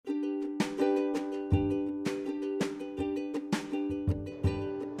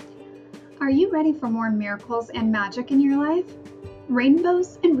you ready for more miracles and magic in your life?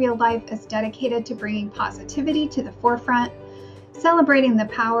 Rainbows in Real Life is dedicated to bringing positivity to the forefront, celebrating the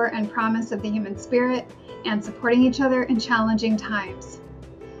power and promise of the human spirit, and supporting each other in challenging times.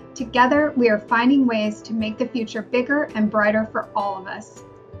 Together, we are finding ways to make the future bigger and brighter for all of us.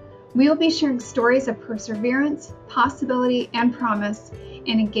 We will be sharing stories of perseverance, possibility, and promise,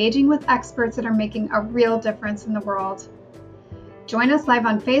 and engaging with experts that are making a real difference in the world. Join us live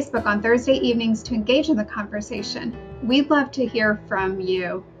on Facebook on Thursday evenings to engage in the conversation. We'd love to hear from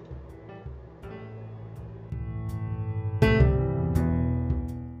you.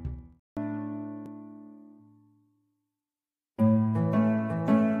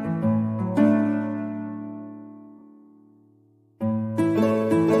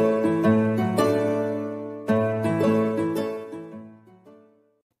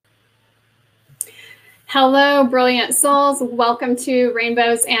 Hello, brilliant souls. Welcome to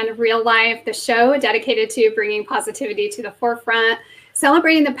Rainbows and Real Life, the show dedicated to bringing positivity to the forefront,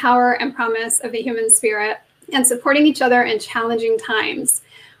 celebrating the power and promise of the human spirit, and supporting each other in challenging times.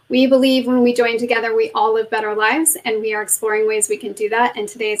 We believe when we join together, we all live better lives, and we are exploring ways we can do that in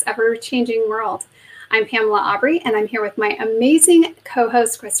today's ever-changing world. I'm Pamela Aubrey, and I'm here with my amazing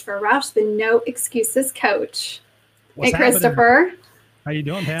co-host, Christopher Rausch, the No Excuses Coach. What's hey, Christopher. Happening? How you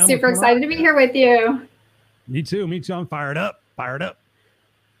doing, Pam? Super excited to be here with you. Me too. I'm fired up.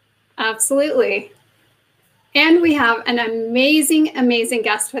 Absolutely. And we have an amazing, amazing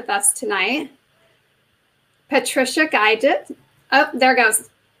guest with us tonight. Patricia Geigich. Oh, there goes.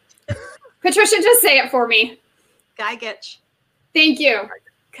 Patricia, just say it for me. Geigich. Thank you,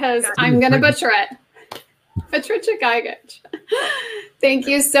 because I'm going to butcher it. Patricia Geigich. Thank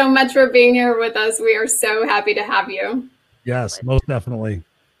you so much for being here with us. We are so happy to have you. Yes, most definitely.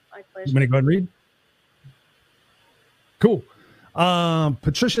 My pleasure. You want to go ahead and read? Cool.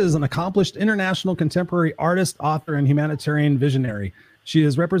 Patricia is an accomplished international contemporary artist, author, and humanitarian visionary. She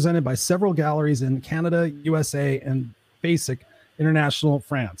is represented by several galleries in Canada, USA, and FACEC International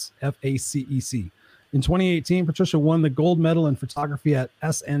France, FACEC. In 2018, Patricia won the gold medal in photography at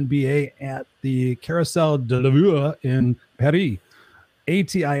SNBA at the Carousel de la Vue in Paris.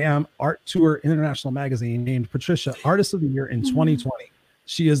 ATIM Art Tour International Magazine named Patricia Artist of the Year in 2020.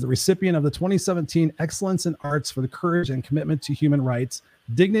 She is the recipient of the 2017 Excellence in Arts for the Courage and Commitment to Human Rights,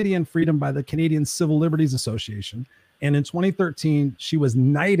 Dignity and Freedom by the Canadian Civil Liberties Association. And in 2013, she was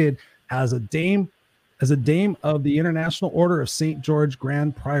knighted as a dame of the International Order of St. George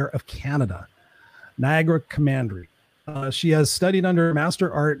Grand Prior of Canada, Niagara Commandery. She has studied under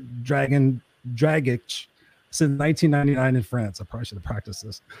Master Art Dragich since 1999 in France. I probably should have practiced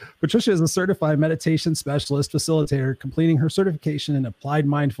this. Patricia is a certified meditation specialist facilitator, completing her certification in applied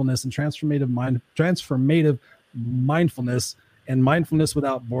mindfulness and transformative mindfulness and mindfulness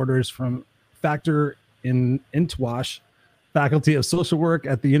without borders from Factor in Intwash, Faculty of Social Work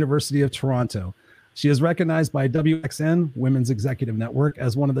at the University of Toronto. She is recognized by WXN, Women's Executive Network,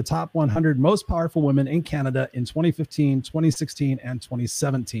 as one of the top 100 most powerful women in Canada in 2015, 2016, and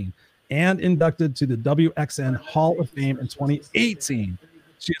 2017. And inducted to the WXN Hall of Fame in 2018.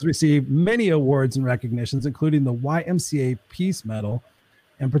 She has received many awards and recognitions, including the YMCA Peace Medal.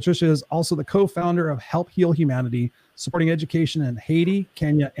 And Patricia is also the co-founder of Help Heal Humanity, supporting education in Haiti,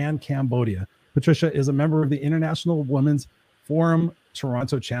 Kenya, and Cambodia. Patricia is a member of the International Women's Forum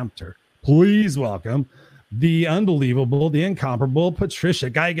Toronto chapter. Please welcome the unbelievable, the incomparable Patricia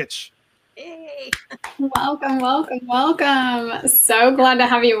Geigich. Hey. Welcome. So glad to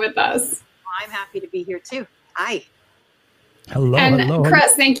have you with us. I'm happy to be here too. Hi. Hello.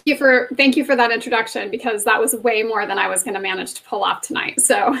 Chris, thank you for that introduction, because that was way more than I was going to manage to pull off tonight.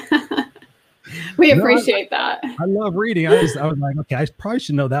 So we appreciate that. I love reading. I was like, okay, I probably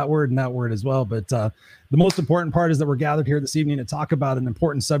should know that word and that word as well. But the most important part is that we're gathered here this evening to talk about an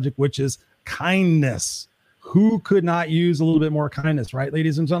important subject, which is kindness. Who could not use a little bit more kindness, right,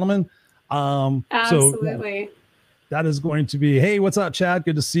 ladies and gentlemen? Absolutely. So that is going to be, hey, what's up, Chad?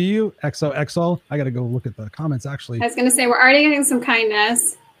 Good to see you. XOXO. I got to go look at the comments, actually. I was going to say, we're already getting some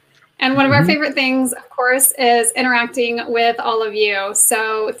kindness. And one of our favorite things, of course, is interacting with all of you.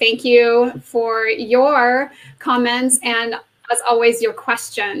 So thank you for your comments and, as always, your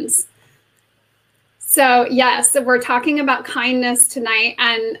questions. So yes, we're talking about kindness tonight.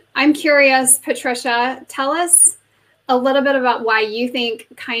 And I'm curious, Patricia, tell us a little bit about why you think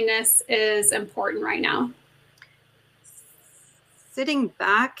kindness is important right now. Sitting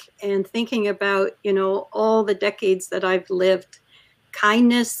back and thinking about, all the decades that I've lived,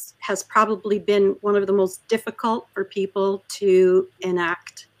 kindness has probably been one of the most difficult for people to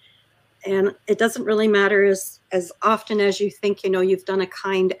enact. And it doesn't really matter as often as you think, you've done a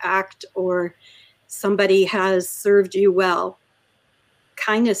kind act or somebody has served you well.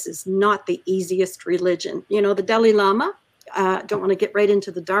 Kindness is not the easiest religion. The Dalai Lama, don't want to get right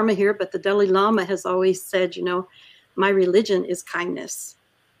into the Dharma here, but the Dalai Lama has always said, my religion is kindness,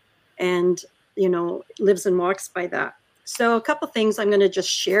 and, lives and walks by that. So a couple things I'm going to just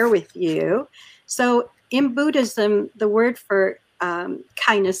share with you. So in Buddhism, the word for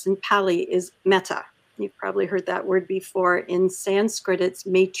kindness in Pali is metta. You've probably heard that word before. In Sanskrit, it's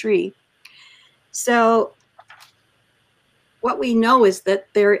maitri. So what we know is that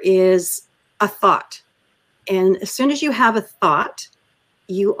there is a thought. And as soon as you have a thought,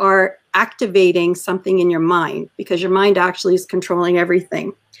 you are activating something in your mind, because your mind actually is controlling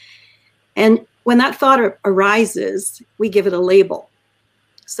everything. And when that thought arises, we give it a label.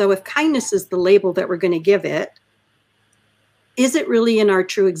 So if kindness is the label that we're going to give it, is it really in our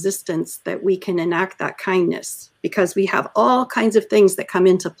true existence that we can enact that kindness? Because we have all kinds of things that come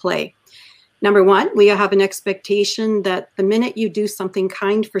into play. Number one, we have an expectation that the minute you do something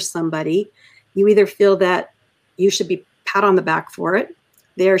kind for somebody, you either feel that you should be pat on the back for it,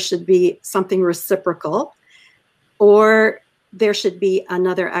 there should be something reciprocal, or there should be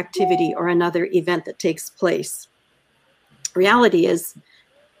another activity or another event that takes place. Reality is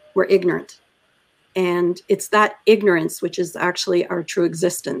we're ignorant. And it's that ignorance which is actually our true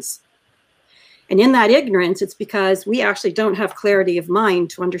existence. And in that ignorance, it's because we actually don't have clarity of mind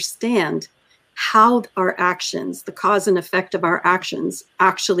to understand how our actions, the cause and effect of our actions,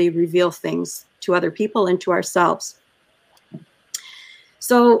 actually reveal things to other people and to ourselves.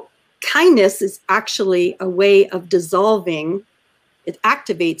 So kindness is actually a way of dissolving, it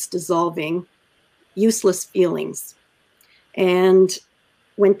activates dissolving useless feelings. And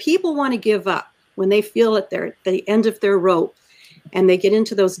when people want to give up, when they feel at the end of their rope and they get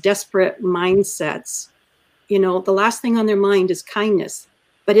into those desperate mindsets, the last thing on their mind is kindness.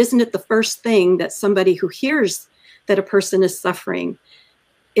 But isn't it the first thing that somebody who hears that a person is suffering,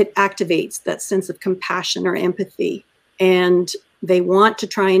 it activates that sense of compassion or empathy, and they want to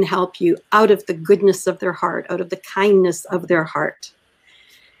try and help you out of the goodness of their heart, out of the kindness of their heart.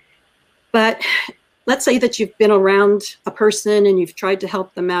 But let's say that you've been around a person and you've tried to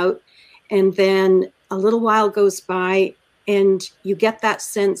help them out, and then a little while goes by and you get that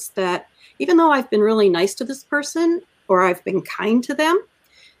sense that even though I've been really nice to this person or I've been kind to them,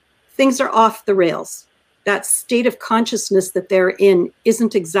 things are off the rails. That state of consciousness that they're in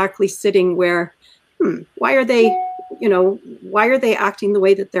isn't exactly sitting where, why are they acting the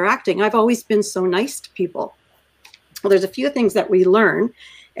way that they're acting? I've always been so nice to people. Well, there's a few things that we learn.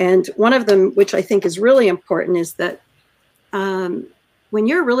 And one of them, which I think is really important, is that when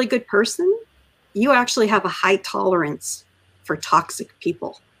you're a really good person, you actually have a high tolerance for toxic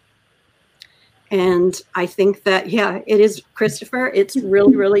people. And I think that, it is, Christopher, it's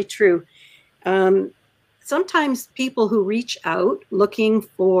really, really true. Sometimes people who reach out looking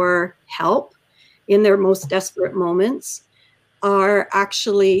for help in their most desperate moments are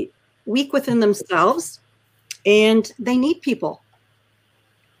actually weak within themselves, and they need people.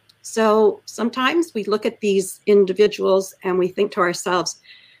 So sometimes we look at these individuals and we think to ourselves,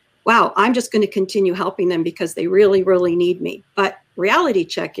 wow, I'm just going to continue helping them because they really, really need me. But reality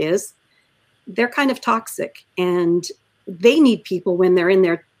check is they're kind of toxic, and they need people when they're in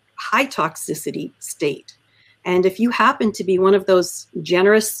their high toxicity state. And if you happen to be one of those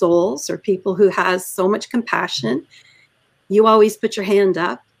generous souls or people who has so much compassion, you always put your hand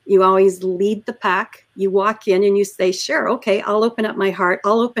up. You always lead the pack. You walk in and you say, sure, okay, I'll open up my heart.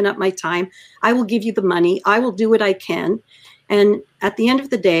 I'll open up my time. I will give you the money. I will do what I can. And at the end of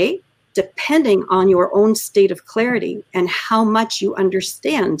the day, depending on your own state of clarity and how much you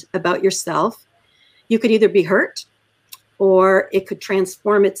understand about yourself, you could either be hurt or it could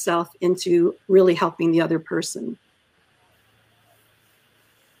transform itself into really helping the other person.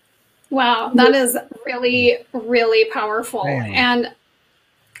 Wow, that is really, really powerful. Man. And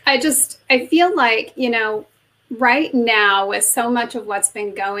I feel like, right now with so much of what's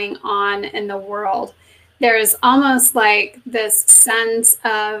been going on in the world, there is almost like this sense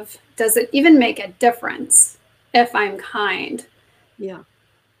of, does it even make a difference if I'm kind? Yeah.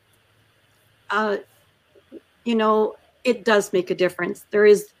 It does make a difference. There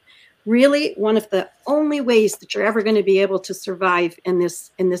is really one of the only ways that you're ever going to be able to survive in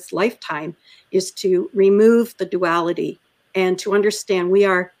this lifetime is to remove the duality and to understand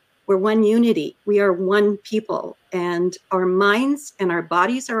we're one unity. We are one people, and our minds and our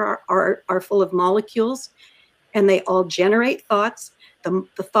bodies are full of molecules, and they all generate thoughts. The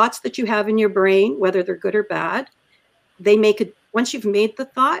thoughts that you have in your brain, whether they're good or bad, once you've made the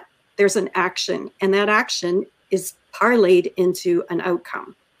thought, there's an action, and that action is parlayed into an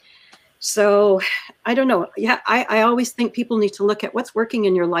outcome. So I don't know. Yeah, I always think people need to look at what's working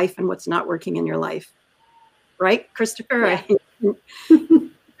in your life and what's not working in your life. Right, Christopher? Yeah.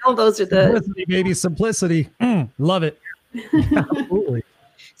 All those are the simplicity, baby, simplicity. Love it. Absolutely.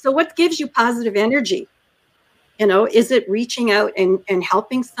 So what gives you positive energy? You know, is it reaching out and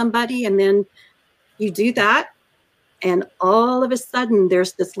helping somebody? And then you do that, and all of a sudden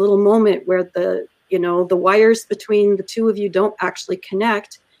there's this little moment where the wires between the two of you don't actually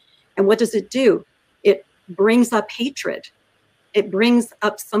connect. And what does it do? It brings up hatred. It brings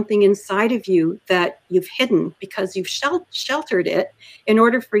up something inside of you that you've hidden because you've sheltered it in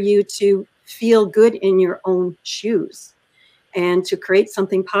order for you to feel good in your own shoes and to create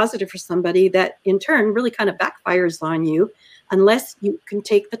something positive for somebody that in turn really kind of backfires on you unless you can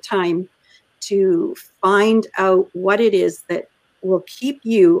take the time to find out what it is that will keep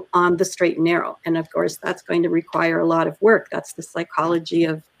you on the straight and narrow. And of course, that's going to require a lot of work. That's the psychology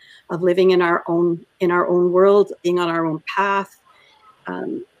of living in our own world, being on our own path.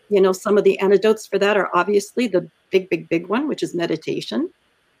 Some of the antidotes for that are obviously the big one, which is meditation.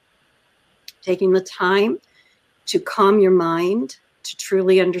 Taking the time to calm your mind, to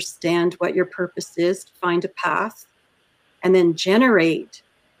truly understand what your purpose is, to find a path, and then generate,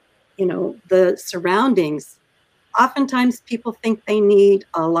 the surroundings. Oftentimes people think they need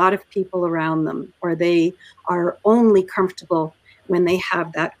a lot of people around them, or they are only comfortable when they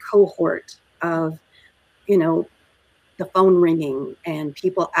have that cohort of, the phone ringing and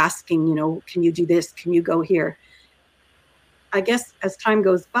people asking, can you do this? Can you go here? I guess as time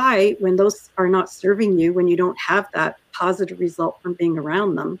goes by, when those are not serving you, when you don't have that positive result from being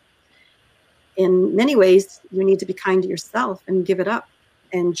around them, in many ways, you need to be kind to yourself and give it up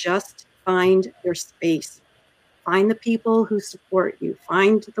and just find your space. Find the people who support you.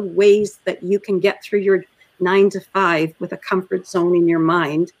 Find the ways that you can get through your 9 to 5 with a comfort zone in your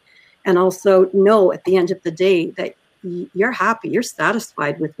mind. And also know at the end of the day that you're happy, you're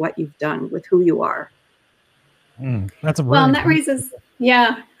satisfied with what you've done, with who you are. That's a well, and that raises,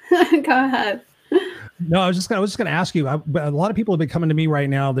 yeah. Go ahead. No, I was just gonna ask you. A lot of people have been coming to me right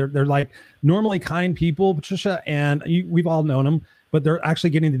now. They're like normally kind people, Patricia, and we've all known them, but they're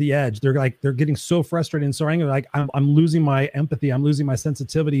actually getting to the edge. They're getting so frustrated and so angry. Like I'm losing my empathy. I'm losing my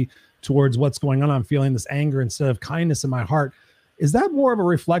sensitivity towards what's going on. I'm feeling this anger instead of kindness in my heart. Is that more of a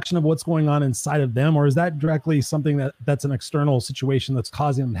reflection of what's going on inside of them, or is that directly something that's an external situation that's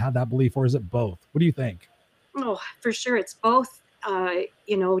causing them to have that belief, or is it both? What do you think? Oh, for sure, it's both.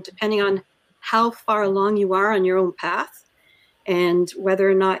 Depending on how far along you are on your own path, and whether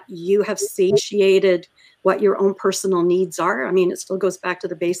or not you have satiated what your own personal needs are. I mean, it still goes back to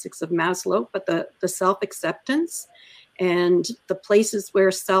the basics of Maslow, but the self-acceptance and the places where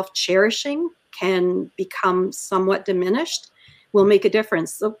self-cherishing can become somewhat diminished will make a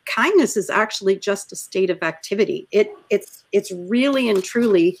difference. So kindness is actually just a state of activity. It's really and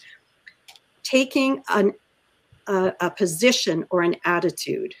truly taking a position or an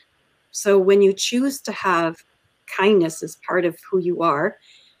attitude. So when you choose to have kindness as part of who you are,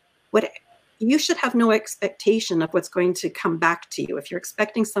 you should have no expectation of what's going to come back to you. If you're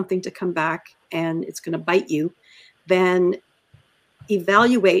expecting something to come back and it's going to bite you, then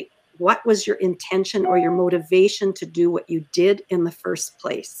evaluate what was your intention or your motivation to do what you did in the first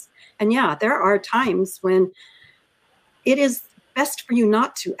place. And yeah, there are times when it is best for you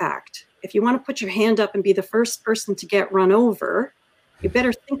not to act. If you want to put your hand up and be the first person to get run over, you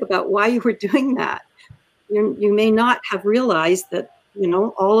better think about why you were doing that. You may not have realized that,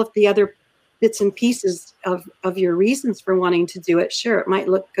 all of the other bits and pieces of your reasons for wanting to do it. Sure, it might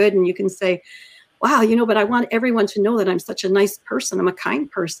look good and you can say, wow, but I want everyone to know that I'm such a nice person. I'm a kind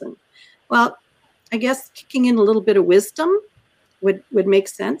person. Well, I guess kicking in a little bit of wisdom would make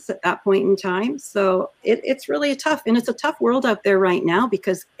sense at that point in time. So it's really it's a tough world out there right now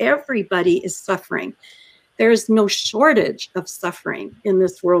because everybody is suffering. There's no shortage of suffering in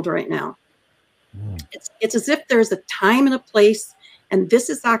this world right now. It's as if there's a time and a place, and this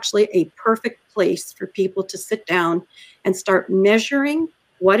is actually a perfect place for people to sit down and start measuring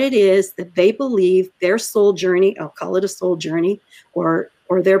what it is that they believe their soul journey, I'll call it a soul journey, or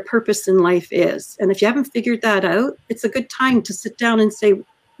their purpose in life is. And if you haven't figured that out, it's a good time to sit down and say,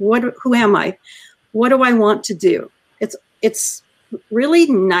 who am I? What do I want to do? It's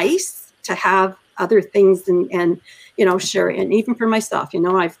really nice to have other things and sure. And even for myself,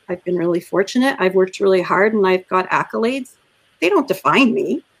 I've been really fortunate. I've worked really hard and I've got accolades. They don't define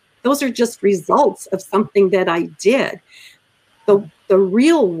me. Those are just results of something that I did. The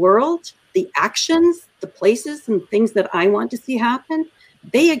real world, the actions, the places and things that I want to see happen,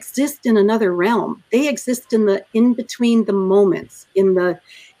 they exist in another realm. They exist in between the moments, in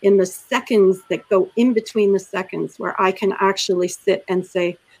the seconds that go in between the seconds, where I can actually sit and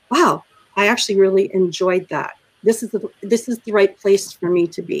say, wow, I actually really enjoyed that. This is the right place for me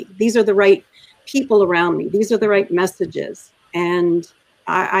to be. These are the right people around me. These are the right messages. And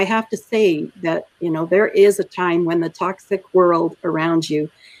I have to say that, there is a time when the toxic world around you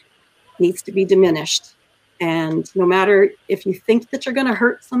needs to be diminished. And no matter if you think that you're going to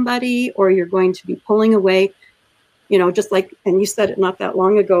hurt somebody or you're going to be pulling away, just like, and you said it not that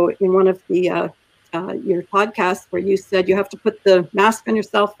long ago in one of the your podcasts, where you said you have to put the mask on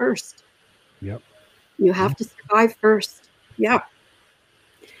yourself first. Yep. You have to survive first. Yeah.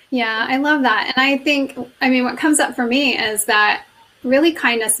 Yeah, I love that. And I think, what comes up for me is that really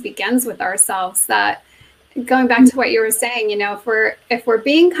kindness begins with ourselves. That going back to what you were saying, if we're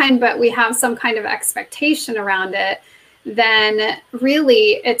being kind, but we have some kind of expectation around it, then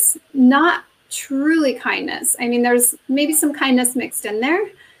really it's not truly kindness. There's maybe some kindness mixed in there,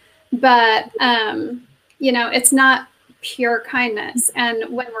 but, it's not pure kindness. And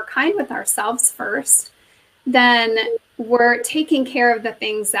when we're kind with ourselves first, then we're taking care of the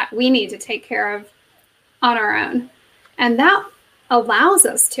things that we need to take care of on our own. And that allows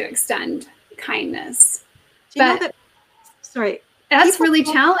us to extend kindness. Sorry. That's really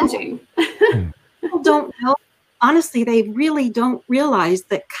challenging. People don't know. Honestly, they really don't realize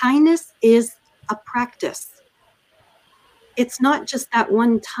that kindness is a practice. It's not just that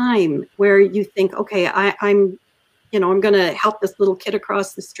one time where you think, okay, I'm going to help this little kid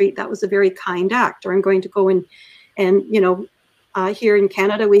across the street. That was a very kind act. Or I'm going to go and here in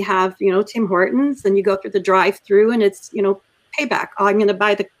Canada, we have, Tim Hortons, and you go through the drive-through and it's, payback. Oh, I'm going to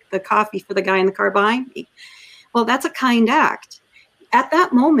buy the coffee for the guy in the car behind me. Well, that's a kind act. At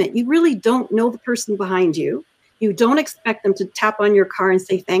that moment, you really don't know the person behind you. You don't expect them to tap on your car and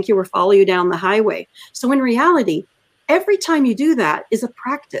say thank you or follow you down the highway. So in reality, every time you do that is a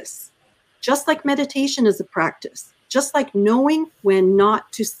practice. Just like meditation is a practice. Just like knowing when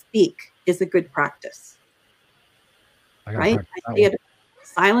not to speak is a good practice. Right? I say it,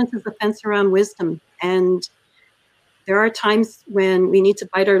 silence is a fence around wisdom. And there are times when we need to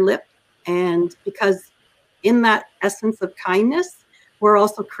bite our lip. And because in that essence of kindness, we're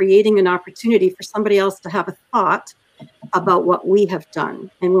also creating an opportunity for somebody else to have a thought about what we have done.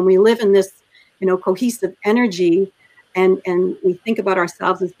 And when we live in this, cohesive energy and we think about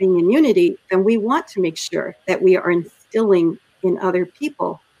ourselves as being in unity, then we want to make sure that we are instilling in other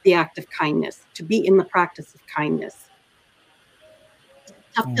people the act of kindness, to be in the practice of kindness.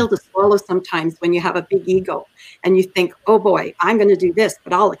 Tough pill to swallow sometimes when you have a big ego and you think, oh boy, I'm going to do this,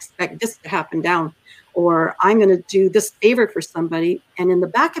 but I'll expect this to happen down, or I'm going to do this favor for somebody. And in the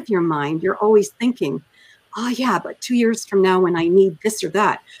back of your mind, you're always thinking, oh yeah, but 2 years from now when I need this or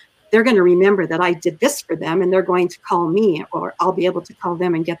that, they're going to remember that I did this for them and they're going to call me, or I'll be able to call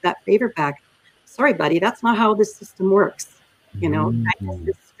them and get that favor back. Sorry, buddy, that's not how this system works. Kindness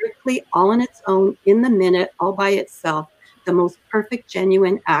is strictly all on its own, in the minute, all by itself. The most perfect,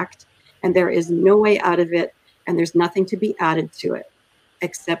 genuine act, and there is no way out of it, and there's nothing to be added to it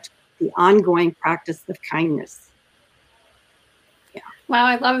except the ongoing practice of kindness. Yeah. Wow,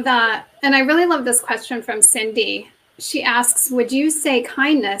 I love that. And I really love this question from Cindy. She asks, would you say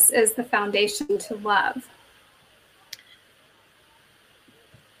kindness is the foundation to love?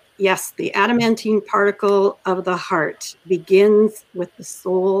 Yes, the adamantine particle of the heart begins with the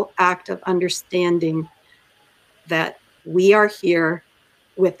sole act of understanding that we are here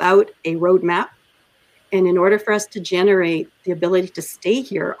without a roadmap. And in order for us to generate the ability to stay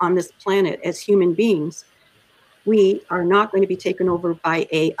here on this planet as human beings, we are not going to be taken over by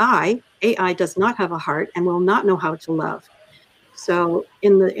AI. AI does not have a heart and will not know how to love. So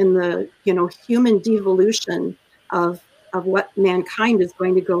in the human devolution of what mankind is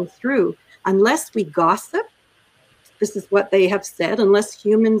going to go through, unless we gossip, this is what they have said, unless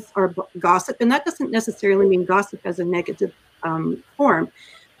humans are gossip, and that doesn't necessarily mean gossip as a negative form,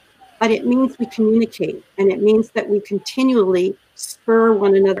 but it means we communicate, and it means that we continually spur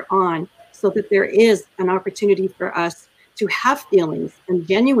one another on so that there is an opportunity for us to have feelings and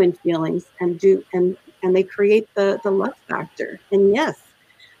genuine feelings and they create the love factor. And yes,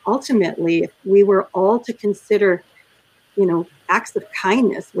 ultimately, if we were all to consider, acts of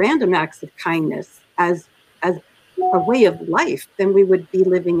kindness, random acts of kindness as a way of life, then we would be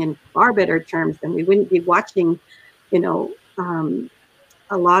living in far better terms, and we wouldn't be watching,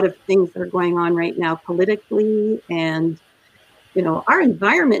 a lot of things that are going on right now politically. And, our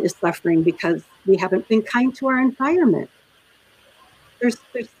environment is suffering because we haven't been kind to our environment. There's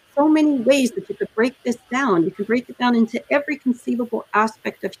so many ways that you could break this down. You can break it down into every conceivable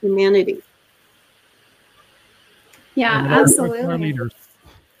aspect of humanity. Yeah, And our absolutely. leaders.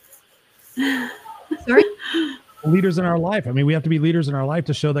 Sorry? Leaders in our life. I mean, we have to be leaders in our life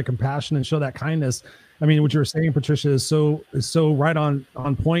to show that compassion and show that kindness. I mean, what you're saying, Patricia, is so right on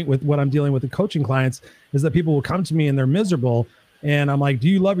point with what I'm dealing with the coaching clients, is that people will come to me and they're miserable. And I'm like, do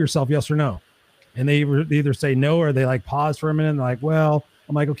you love yourself? Yes or no? And they either say no, or they like pause for a minute and they're like, well,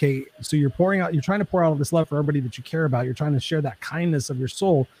 I'm like, okay, so you're trying to pour out all this love for everybody that you care about. You're trying to share that kindness of your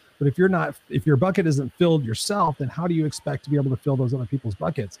soul. But if your bucket isn't filled yourself, then how do you expect to be able to fill those other people's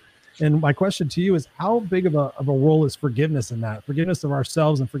buckets? And my question to you is, how big of a role is forgiveness in that? Forgiveness of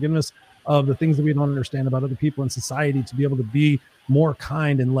ourselves and forgiveness of the things that we don't understand about other people in society, to be able to be more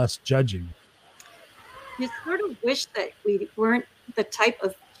kind and less judging. You sort of wish that we weren't the type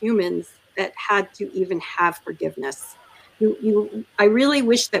of humans that had to even have forgiveness. I really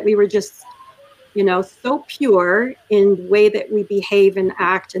wish that we were just, so pure in the way that we behave and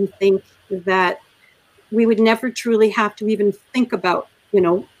act and think, that we would never truly have to even think about,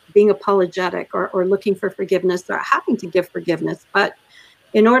 being apologetic or looking for forgiveness or having to give forgiveness. But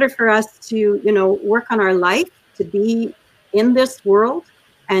in order for us to, work on our life, to be in this world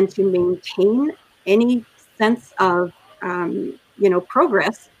and to maintain any sense of,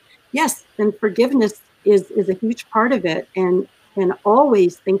 progress, yes, then forgiveness is a huge part of it. And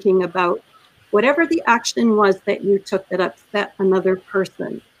always thinking about whatever the action was that you took that upset another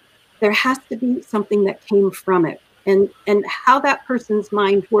person, there has to be something that came from it, and how that person's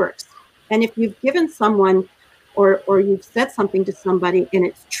mind works. And if you've given someone or you've said something to somebody and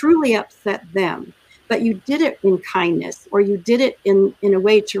it's truly upset them, but you did it in kindness, or you did it in a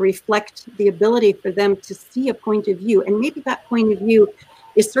way to reflect the ability for them to see a point of view, and maybe that point of view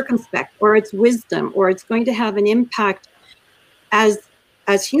is circumspect, or it's wisdom, or it's going to have an impact as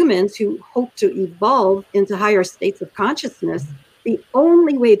humans who hope to evolve into higher states of consciousness. The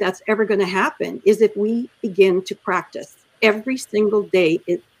only way that's ever going to happen is if we begin to practice. Every single day,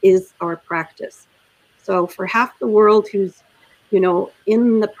 it is our practice. So for half the world who's,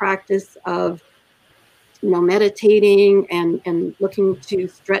 in the practice of, meditating and looking to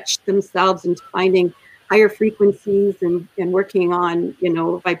stretch themselves into finding higher frequencies and working on,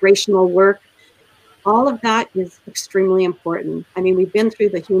 vibrational work, all of that is extremely important. I mean, we've been through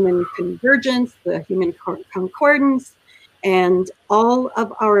the human convergence, the human concordance, and all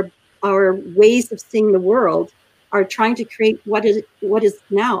of our ways of seeing the world are trying to create what is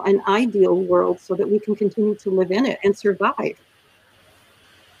now an ideal world, so that we can continue to live in it and survive.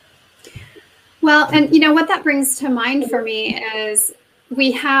 Well, and what that brings to mind for me is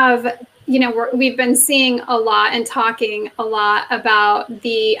we have, we've been seeing a lot and talking a lot about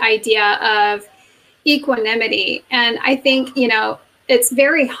the idea of equanimity. And I think, it's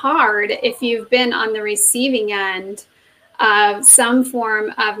very hard if you've been on the receiving end of some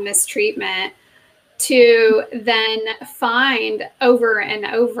form of mistreatment to then find over and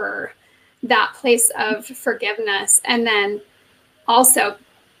over that place of forgiveness, and then also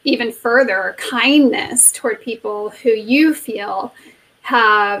even further kindness toward people who you feel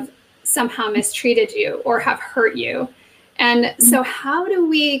have somehow mistreated you or have hurt you. And so how do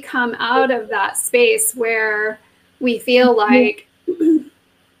we come out of that space where we feel like,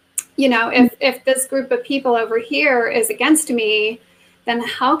 if this group of people over here is against me, then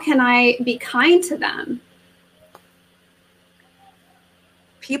how can I be kind to them?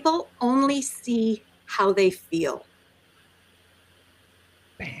 People only see how they feel.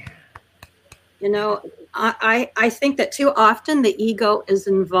 I think that too often the ego is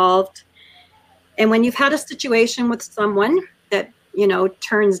involved. And when you've had a situation with someone that,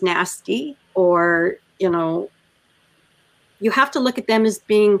 turns nasty, or, you have to look at them as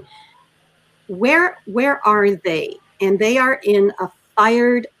being, where are they? And they are in a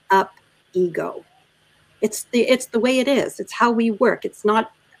fired up ego. It's the way it is. It's how we work. It's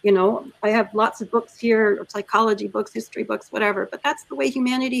not, I have lots of books here, psychology books, history books, whatever, but that's the way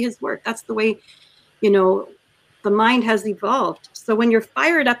humanity has worked. That's the way, the mind has evolved. So when you're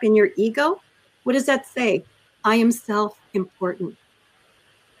fired up in your ego, what does that say? I am self-important.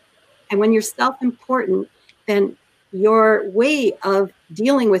 And when you're self-important, then your way of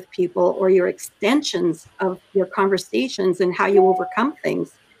dealing with people, or your extensions of your conversations and how you overcome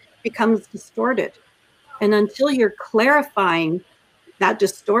things, becomes distorted. And until you're clarifying that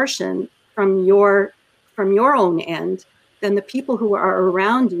distortion from your own end, then the people who are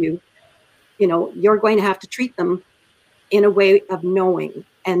around you, you're going to have to treat them in a way of knowing.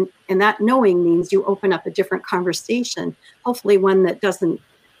 And that knowing means you open up a different conversation, hopefully one that doesn't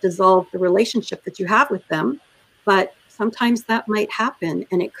dissolve the relationship that you have with them, but sometimes that might happen.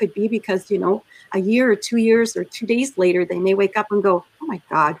 And it could be because, a year or 2 years or 2 days later, they may wake up and go, oh my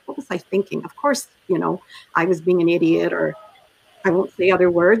God, what was I thinking? Of course, I was being an idiot, or I won't say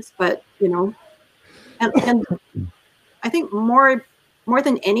other words, but, and I think more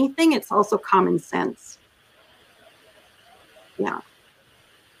than anything, it's also common sense. Yeah.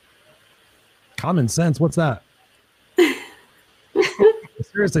 Common sense. What's that?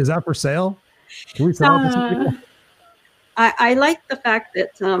 Seriously, is that for sale? Can we sell it to some people? I like the fact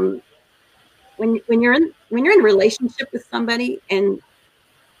that when you're in a relationship with somebody, and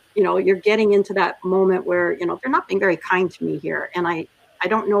you're getting into that moment where they're not being very kind to me here, and I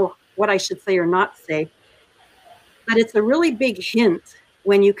don't know what I should say or not say, but it's a really big hint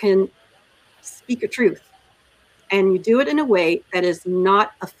when you can speak a truth, and you do it in a way that is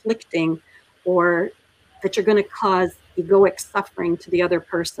not afflicting, or that you're going to cause egoic suffering to the other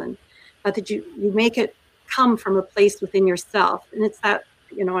person, but that you make it come from a place within yourself. And it's that,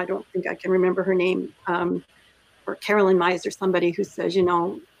 I don't think I can remember her name, or Carolyn Mize or somebody who says,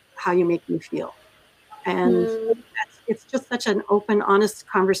 how you make me feel. And it's just such an open, honest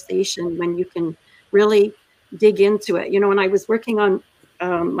conversation when you can really dig into it. When I was working on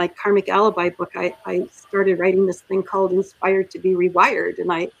my Karmic Alibi book, I started writing this thing called Inspired to be Rewired. And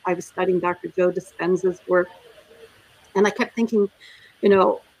I was studying Dr. Joe Dispenza's work. And I kept thinking,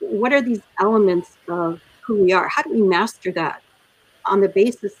 what are these elements of who we are? How do we master that on the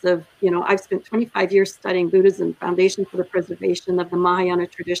basis of, I've spent 25 years studying Buddhism, Foundation for the Preservation of the Mahayana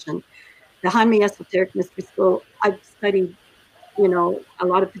Tradition, the Hanmi Esoteric Mystery School. I've studied, a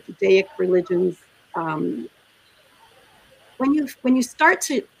lot of the Judaic religions. When you start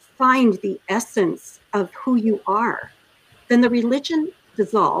to find the essence of who you are, then the religion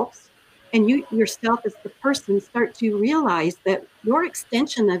dissolves, and you yourself as the person start to realize that your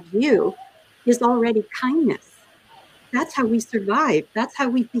extension of you is already kindness. That's how we survive. That's how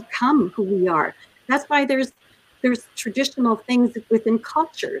we become who we are. That's why there's traditional things within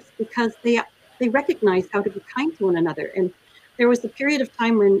cultures, because they recognize how to be kind to one another. And there was a period of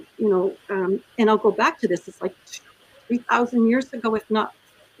time when, and I'll go back to this, it's like 3,000 years ago, if not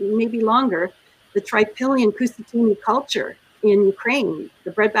maybe longer, the Trypillian Kusitini culture in Ukraine,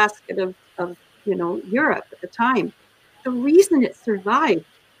 the breadbasket of Europe at the time. The reason it survived,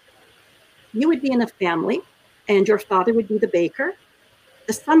 you would be in a family, and your father would be the baker.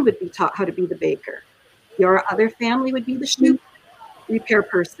 The son would be taught how to be the baker. Your other family would be the shoe repair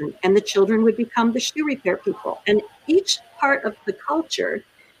person, and the children would become the shoe repair people. And each part of the culture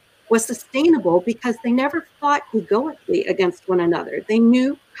was sustainable because they never fought egoically against one another. They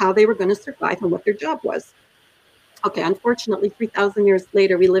knew how they were going to survive and what their job was. Okay, unfortunately, 3,000 years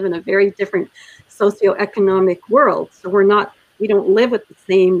later, we live in a very different socioeconomic world. So we don't live with the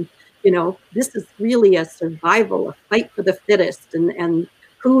same, this is really a survival, a fight for the fittest, and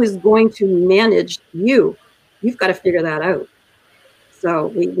who is going to manage you? You've got to figure that out. So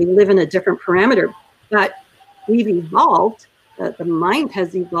we live in a different parameter, but we've evolved. The mind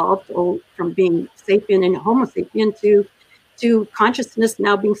has evolved from being sapien and Homo sapien to consciousness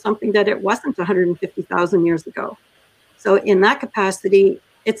now being something that it wasn't 150,000 years ago. So in that capacity,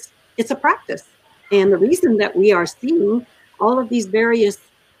 it's a practice. And the reason that we are seeing all of these various,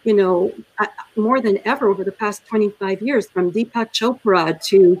 more than ever over the past 25 years, from Deepak Chopra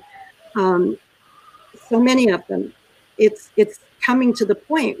to so many of them, it's coming to the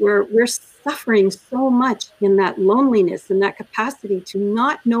point where we're suffering so much in that loneliness and that capacity to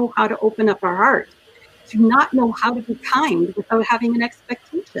not know how to open up our heart, to not know how to be kind without having an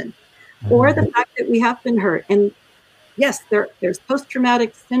expectation, or the fact that we have been hurt. And yes, there's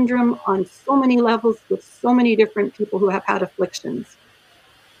post-traumatic syndrome on so many levels with so many different people who have had afflictions.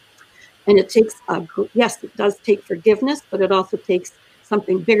 And it takes, yes, it does take forgiveness, but it also takes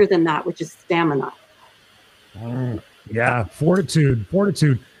something bigger than that, which is stamina. Yeah, fortitude.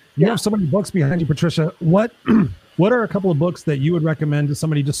 You have so many books behind you, Patricia. What are a couple of books that you would recommend to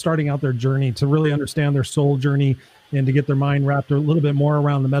somebody just starting out their journey to really understand their soul journey and to get their mind wrapped a little bit more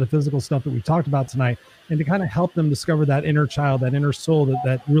around the metaphysical stuff that we talked about tonight, and to kind of help them discover that inner child, that inner soul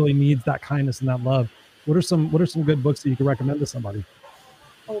that really needs that kindness and that love? What are some good books that you could recommend to somebody?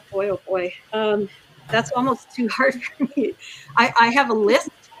 Oh boy. That's almost too hard for me. I have a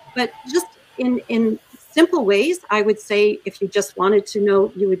list, but just in simple ways, I would say if you just wanted to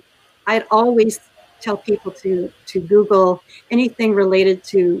know, I'd always tell people to Google anything related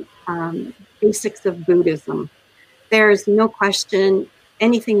to basics of Buddhism. There's no question,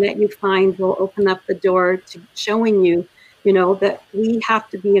 anything that you find will open up the door to showing you, that we have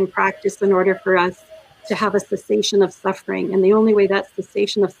to be in practice in order for us to have a cessation of suffering. And the only way that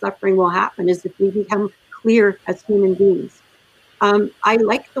cessation of suffering will happen is if we become clear as human beings. I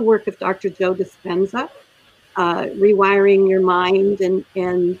like the work of Dr. Joe Dispenza, rewiring your mind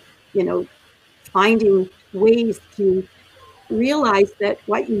and finding ways to realize that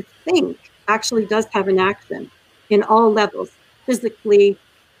what you think actually does have an action in all levels, physically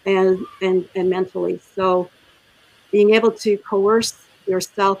and mentally. So being able to coerce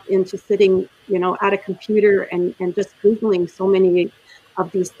yourself into sitting, at a computer and just Googling so many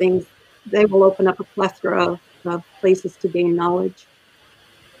of these things, they will open up a plethora of places to gain knowledge.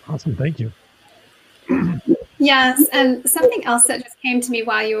 Awesome. Thank you. Yes. And something else that just came to me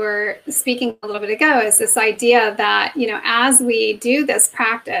while you were speaking a little bit ago is this idea that, as we do this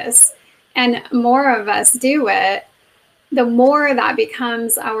practice and more of us do it, the more that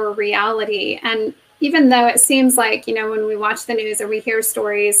becomes our reality. And even though it seems like, when we watch the news or we hear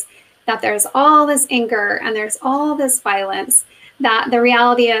stories that there's all this anger and there's all this violence, that the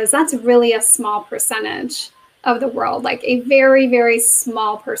reality is that's really a small percentage of the world, like a very, very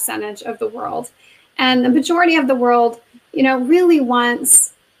small percentage of the world. And the majority of the world, really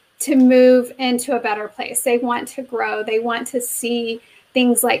wants to move into a better place. They want to grow. They want to see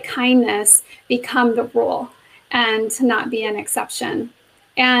things like kindness become the rule and not be an exception.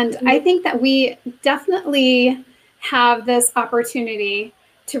 And I think that we definitely have this opportunity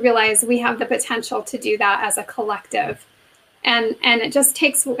to realize we have the potential to do that as a collective. And it just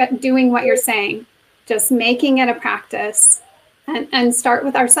takes doing what you're saying, just making it a practice and start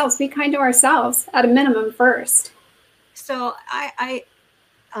with ourselves. Be kind to ourselves at a minimum first. So I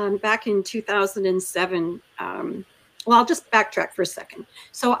back in 2007, well, I'll just backtrack for a second.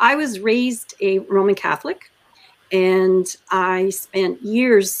 So I was raised a Roman Catholic, and I spent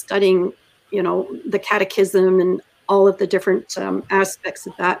years studying, the catechism and all of the different aspects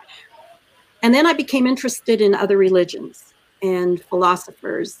of that. And then I became interested in other religions and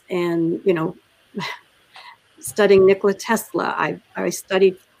philosophers and, studying Nikola Tesla. I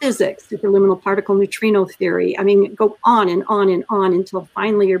studied physics, superluminal particle neutrino theory. I mean, go on and on and on until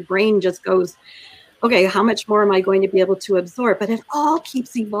finally your brain just goes, okay, how much more am I going to be able to absorb? But it all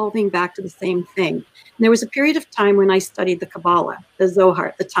keeps evolving back to the same thing. And there was a period of time when I studied the Kabbalah, the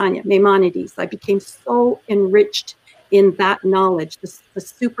Zohar, the Tanya, Maimonides. I became so enriched in that knowledge, the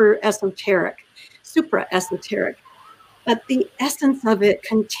supra esoteric. But the essence of it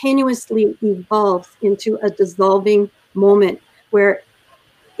continuously evolves into a dissolving moment where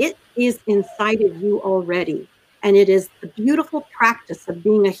it is inside of you already. And it is the beautiful practice of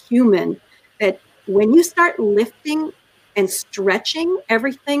being a human that when you start lifting and stretching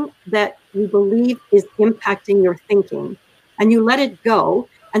everything that you believe is impacting your thinking, and you let it go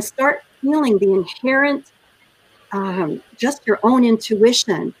and start feeling the inherent, just your own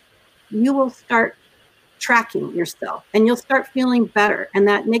intuition, you will start tracking yourself and you'll start feeling better. And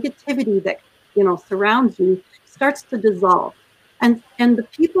that negativity that, surrounds you starts to dissolve. And the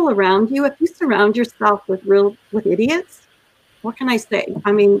people around you, if you surround yourself with idiots, what can I say?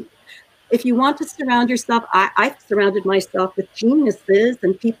 I mean, if you want to surround yourself, I've surrounded myself with geniuses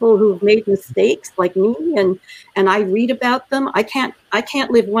and people who've made mistakes like me, and I read about them. I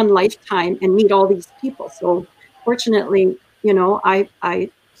can't live one lifetime and meet all these people. So fortunately, I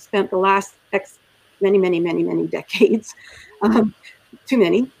spent the last many decades, too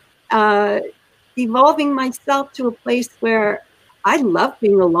many, evolving myself to a place where I love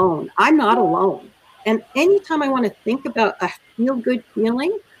being alone. I'm not alone. And anytime I want to think about a feel-good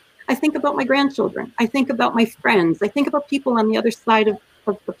feeling, I think about my grandchildren. I think about my friends. I think about people on the other side of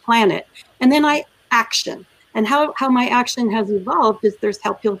the planet. And then I action. And how my action has evolved is there's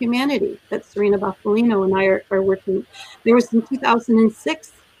Help Heal Humanity that Serena Baffolino and I are working. There was in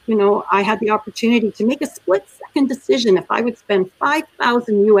 2006, I had the opportunity to make a split-second decision if I would spend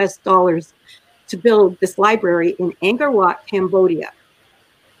 $5,000 US to build this library in Angkor Wat, Cambodia.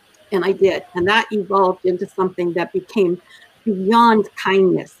 And I did. And that evolved into something that became beyond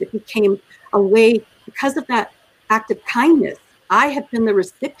kindness. It became a way, because of that act of kindness, I have been the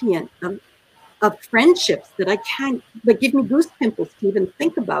recipient of friendships that give me goose pimples to even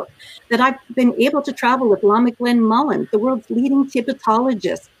think about, that I've been able to travel with Lama Glenn Mullen, the world's leading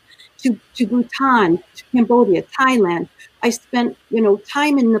Tibetologist, to Bhutan, to Cambodia, Thailand. I spent,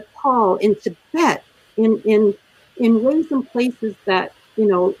 time in Nepal, in Tibet, in ways and places that,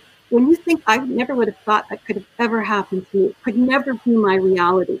 when you think I never would have thought that could have ever happened to me, it could never be my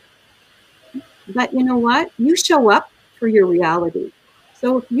reality. But you know what? You show up for your reality.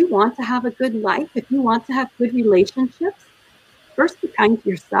 So if you want to have a good life, if you want to have good relationships, first be kind to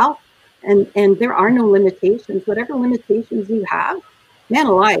yourself. And there are no limitations. Whatever limitations you have, man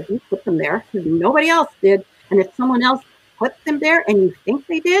alive, you put them there because nobody else did. And if someone else put them there and you think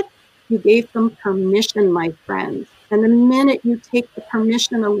they did, You gave them permission, my friend. And the minute you take the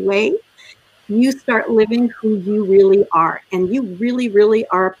permission away, you start living who you really are. And you really, really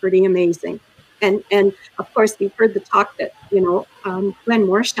are pretty amazing. And of course, we've heard the talk that, Glenn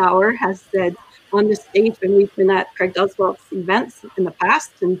Morshower has said on the stage when we've been at Craig Doswell's events in the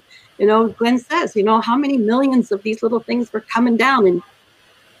past. And, Glenn says, how many millions of these little things were coming down, and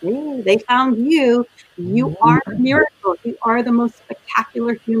they found you. You are a miracle. You are the most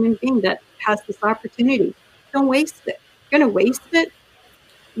spectacular human being that has this opportunity. Don't waste it. You're going to waste it.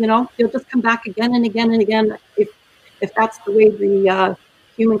 You'll just come back again and again and again if that's the way the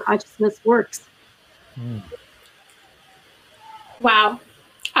human consciousness works. Wow.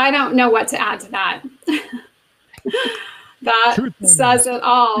 I don't know what to add to that. That says it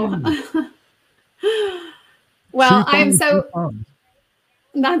all. Well,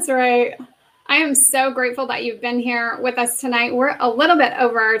 that's right. I am so grateful that you've been here with us tonight. We're a little bit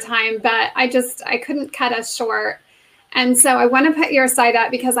over our time, but I couldn't cut us short. And so I want to put your site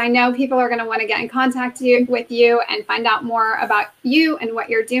up because I know people are going to want to get in contact with you and find out more about you and what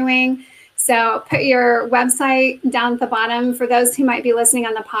you're doing. So put your website down at the bottom for those who might be listening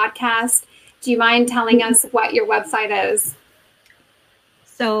on the podcast. Do you mind telling us what your website is?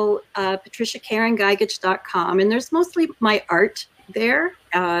 So patriciakarengigich.com, and there's mostly my art there.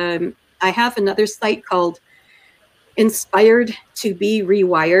 I have another site called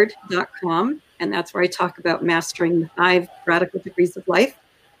inspiredtoberewired.com, and that's where I talk about mastering the 5 radical degrees of life.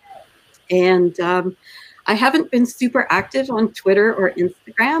 And I haven't been super active on Twitter or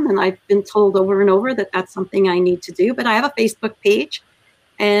Instagram, and I've been told over and over that that's something I need to do. But I have a Facebook page,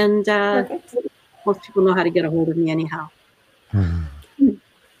 and most people know how to get a hold of me anyhow.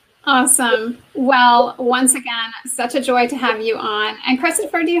 Awesome. Well, once again, such a joy to have you on. And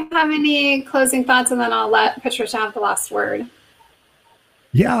Christopher, do you have any closing thoughts? And then I'll let Patricia have the last word.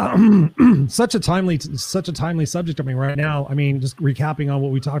 Yeah, such a timely subject. I mean, right now, just recapping on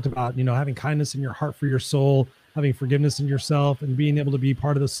what we talked about, having kindness in your heart for your soul, having forgiveness in yourself, and being able to be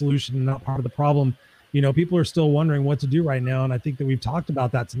part of the solution and not part of the problem. People are still wondering what to do right now. And I think that we've talked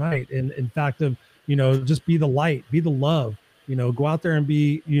about that tonight. And in fact, just be the light, be the love, go out there and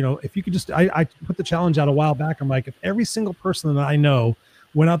be, if you could just, I put the challenge out a while back. I'm like, if every single person that I know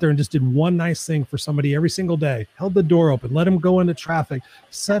went out there and just did one nice thing for somebody every single day, held the door open, let them go into traffic,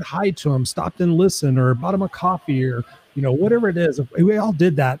 said hi to them, stopped and listened, or bought them a coffee, or, whatever it is, if we all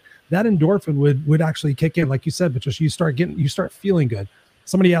did that, that endorphin would actually kick in. Like you said, Patricia, you start feeling good.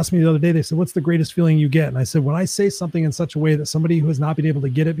 Somebody asked me the other day, they said, what's the greatest feeling you get? And I said, when I say something in such a way that somebody who has not been able to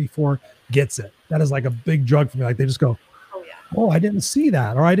get it before gets it, that is like a big drug for me. Like they just go, oh, I didn't see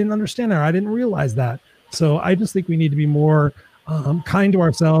that, or I didn't understand that, or I didn't realize that. So I just think we need to be more kind to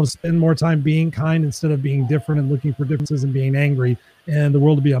ourselves, spend more time being kind instead of being different and looking for differences and being angry, and the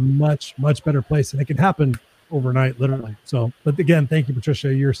world will be a much, much better place. And it can happen overnight, literally. So, but again, thank you,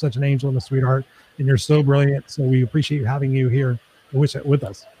 Patricia. You're such an angel and a sweetheart, and you're so brilliant. So we appreciate having you here with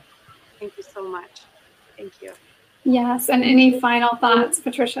us. Thank you so much. Thank you. Yes. And any final thoughts,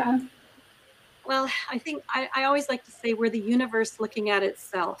 Patricia? Well, I think I always like to say we're the universe looking at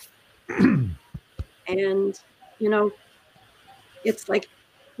itself. And, it's like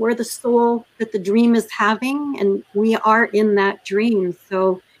we're the soul that the dream is having, and we are in that dream.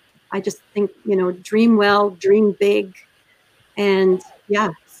 So I just think, dream well, dream big, and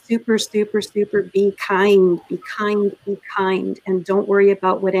super, super, super be kind, and don't worry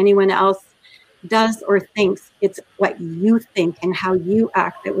about what anyone else does or thinks. It's what you think and how you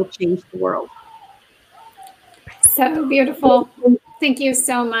act that will change the world. So beautiful. Thank you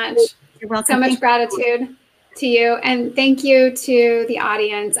so much. You're welcome. So much gratitude to you. And thank you to the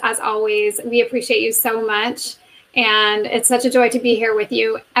audience. As always, we appreciate you so much. And it's such a joy to be here with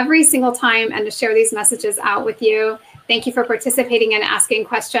you every single time and to share these messages out with you. Thank you for participating and asking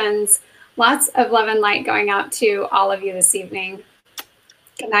questions. Lots of love and light going out to all of you this evening.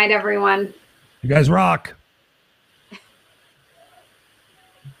 Good night, everyone. You guys rock.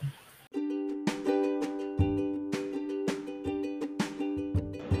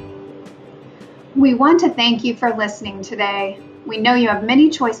 We want to thank you for listening today. We know you have many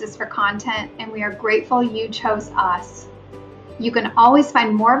choices for content, and we are grateful you chose us. You can always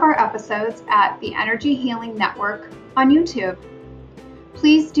find more of our episodes at the Energy Healing Network on YouTube.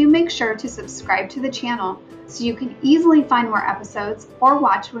 Please do make sure to subscribe to the channel so you can easily find more episodes or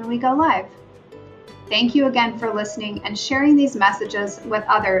watch when we go live. Thank you again for listening and sharing these messages with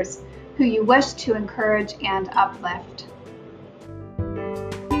others who you wish to encourage and uplift.